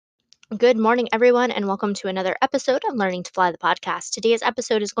Good morning, everyone, and welcome to another episode of Learning to Fly the podcast. Today's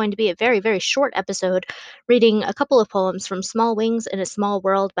episode is going to be a very, very short episode, reading a couple of poems from Small Wings in a Small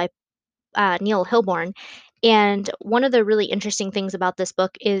World by Neil Hilborn. And one of the really interesting things about this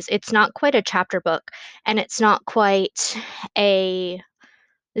book is it's not quite a chapter book, and it's not quite a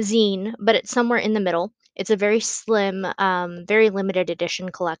zine, but it's somewhere in the middle. It's a very slim, very limited edition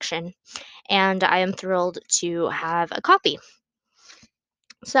collection, and I am thrilled to have a copy.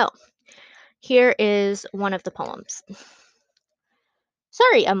 So, here is one of the poems.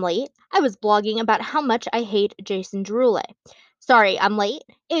 Sorry I'm late. I was blogging about how much I hate Jason Derulo. Sorry I'm late.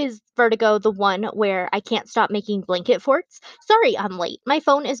 Is Vertigo the one where I can't stop making blanket forts? Sorry I'm late. My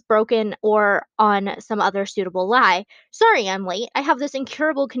phone is broken or on some other suitable lie. Sorry I'm late. I have this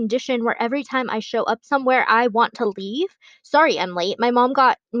incurable condition where every time I show up somewhere I want to leave. Sorry I'm late. My mom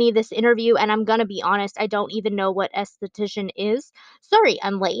got me this interview and I'm gonna be honest, I don't even know what esthetician is. Sorry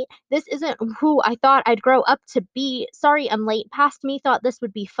I'm late. This isn't who I thought I'd grow up to be. Sorry I'm late. Past me thought this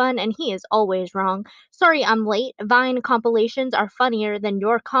would be fun, and he is always wrong. Sorry I'm late. Vine compilations are funnier than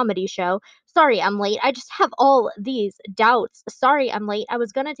your comedy show. Sorry I'm late. I just have all these doubts. Sorry I'm late. I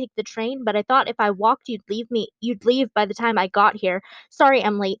was gonna take the train, but I thought if I walked you'd leave by the time I got here. Sorry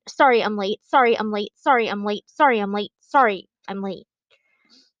I'm late. Sorry I'm late. Sorry I'm late. Sorry I'm late. Sorry I'm late. Sorry I'm late.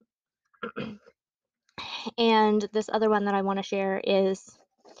 And this other one that I want to share is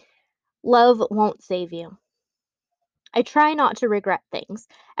love won't save you. I try not to regret things.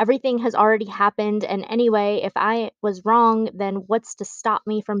 Everything has already happened, and anyway, if I was wrong, then what's to stop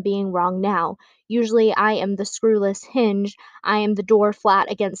me from being wrong now? Usually, I am the screwless hinge, I am the door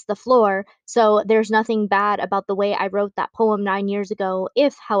flat against the floor, so there's nothing bad about the way I wrote that poem 9 years ago.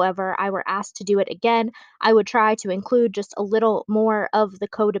 If, however, I were asked to do it again, I would try to include just a little more of the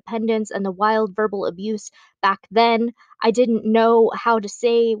codependence and the wild verbal abuse back then. I didn't know how to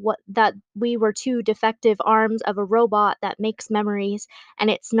say what that we were two defective arms of a robot that makes memories, and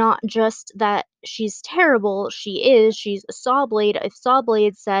it's not just that she's terrible, she's a saw blade if saw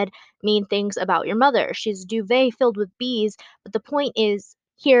blades said mean things about your mother. She's a duvet filled with bees, but the point is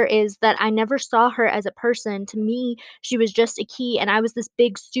here is that I never saw her as a person. To me, she was just a key, and I was this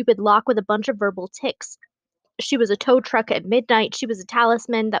big stupid lock with a bunch of verbal ticks. She was a tow truck at midnight. She was a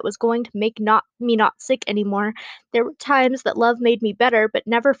talisman that was going to make not me not sick anymore. There were times that love made me better, but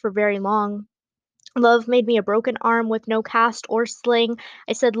never for very long. Love made me a broken arm with no cast or sling.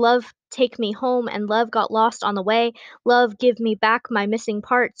 I said, Love, take me home, and love got lost on the way. Love, give me back my missing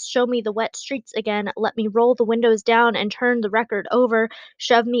parts. Show me the wet streets again. Let me roll the windows down and turn the record over.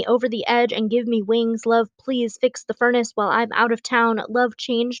 Shove me over the edge and give me wings. Love, please fix the furnace while I'm out of town. Love,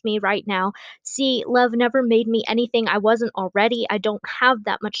 change me right now. See, love never made me anything I wasn't already. I don't have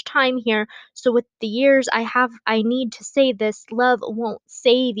that much time here. So with the years I need to say this. Love won't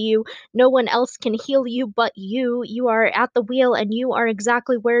save you. No one else can heal you but you. You are at the wheel and you are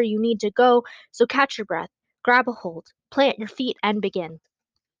exactly where you need to go. So catch your breath, grab a hold, plant your feet, and begin.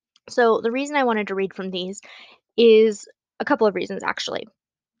 So, the reason I wanted to read from these is a couple of reasons actually.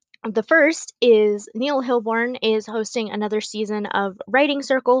 The first is Neil Hilborn is hosting another season of Writing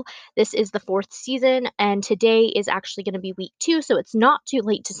Circle. This is the fourth season, and today is actually going to be week 2, so it's not too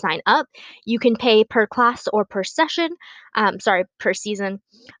late to sign up. You can pay per class or per session, sorry, per season.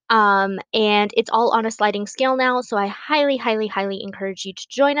 And it's all on a sliding scale now, so I highly, highly, highly encourage you to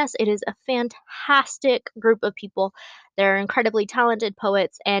join us. It is a fantastic group of people. They're incredibly talented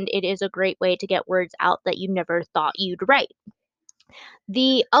poets, and it is a great way to get words out that you never thought you'd write.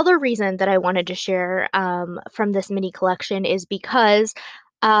 The other reason that I wanted to share from this mini collection is because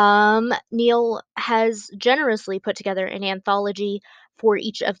Neil has generously put together an anthology for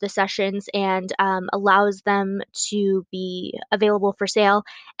each of the sessions and allows them to be available for sale.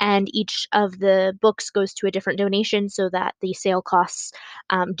 And each of the books goes to a different donation so that the sale costs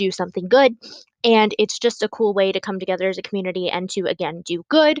do something good. And it's just a cool way to come together as a community and to, again, do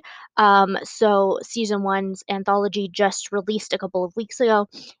good. So season one's anthology just released a couple of weeks ago,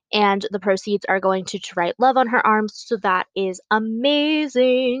 and the proceeds are going to write Love on Her Arms. So that is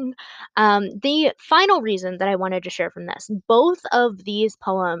amazing. The final reason that I wanted to share from this, both of these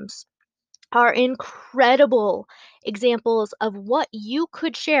poems are incredible examples of what you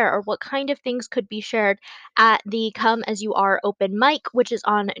could share or what kind of things could be shared at the Come As You Are open mic, which is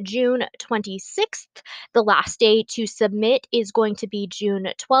on June 26th. The last day to submit is going to be June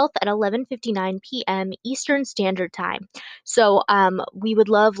 12th at 11:59 p.m. Eastern Standard Time. So we would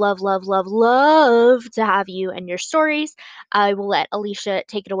love, love, love, love, love to have you and your stories. I will let Alicia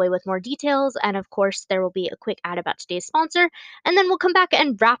take it away with more details. And of course, there will be a quick ad about today's sponsor, and then we'll come back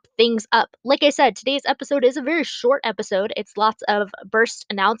and wrap things up. Like I said, today's episode is a very short short episode. It's lots of burst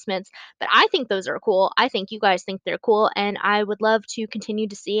announcements, but I think those are cool. I think you guys think they're cool, and I would love to continue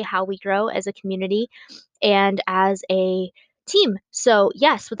to see how we grow as a community and as a team. So,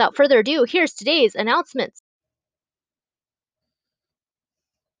 yes, without further ado, here's today's announcements.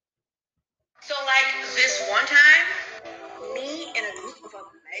 So, like this one time, me and a group of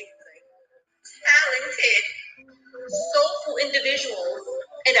amazing, talented, soulful individuals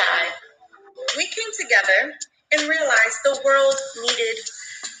and we came together and realized the world needed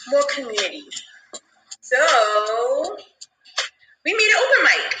more community. So, we made an open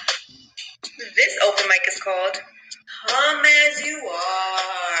mic. This open mic is called Come As You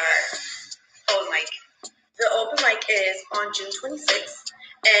Are. Open mic. The open mic is on June 26th,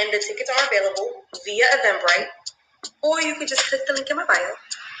 and the tickets are available via Eventbrite, or you can just click the link in my bio.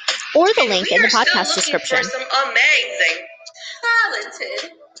 Or the And link we in the are still podcast looking description. for some amazing,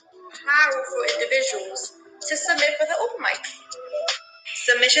 talented, powerful individuals to submit for the open mic.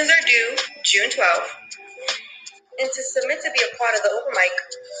 Submissions are due June 12th. And to submit to be a part of the open mic,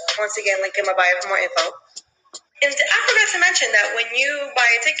 once again, link in my bio for more info. And I forgot to mention that when you buy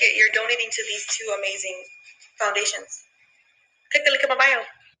a ticket, you're donating to these two amazing foundations. Click the link in my bio.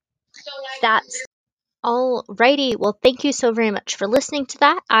 That's Alrighty, well, thank you so very much for listening to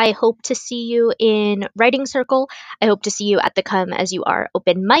that. I hope to see you in Writing Circle. I hope to see you at the Come As You Are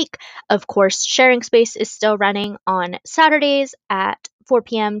open mic. Of course, Sharing Space is still running on Saturdays at 4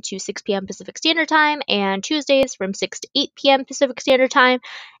 p.m. to 6 p.m. Pacific Standard Time, and Tuesdays from 6 to 8 p.m. Pacific Standard Time.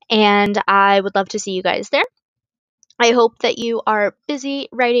 And I would love to see you guys there. I hope that you are busy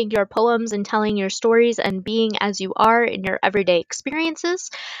writing your poems and telling your stories and being as you are in your everyday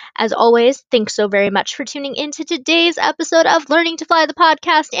experiences. As always, thanks so very much for tuning into today's episode of Learning to Fly the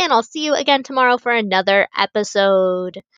podcast, and I'll see you again tomorrow for another episode.